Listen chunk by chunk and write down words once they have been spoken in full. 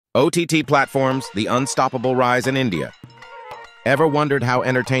OTT platforms, the unstoppable rise in India. Ever wondered how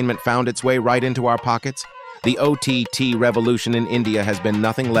entertainment found its way right into our pockets? The OTT revolution in India has been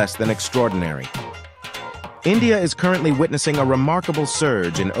nothing less than extraordinary. India is currently witnessing a remarkable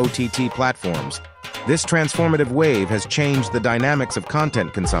surge in OTT platforms. This transformative wave has changed the dynamics of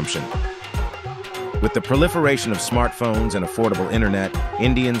content consumption. With the proliferation of smartphones and affordable internet,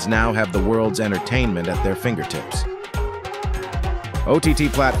 Indians now have the world's entertainment at their fingertips.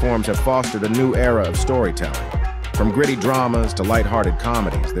 OTT platforms have fostered a new era of storytelling. From gritty dramas to lighthearted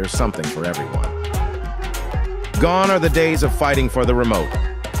comedies, there's something for everyone. Gone are the days of fighting for the remote.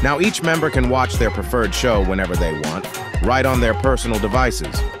 Now each member can watch their preferred show whenever they want, right on their personal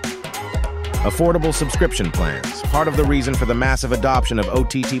devices. Affordable subscription plans, part of the reason for the massive adoption of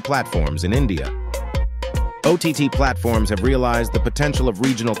OTT platforms in India. OTT platforms have realized the potential of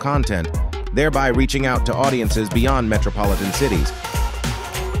regional content, thereby reaching out to audiences beyond metropolitan cities.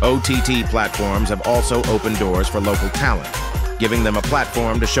 OTT platforms have also opened doors for local talent, giving them a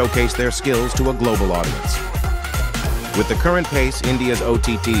platform to showcase their skills to a global audience. With the current pace, India's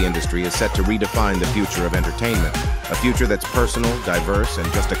OTT industry is set to redefine the future of entertainment, a future that's personal, diverse, and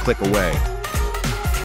just a click away.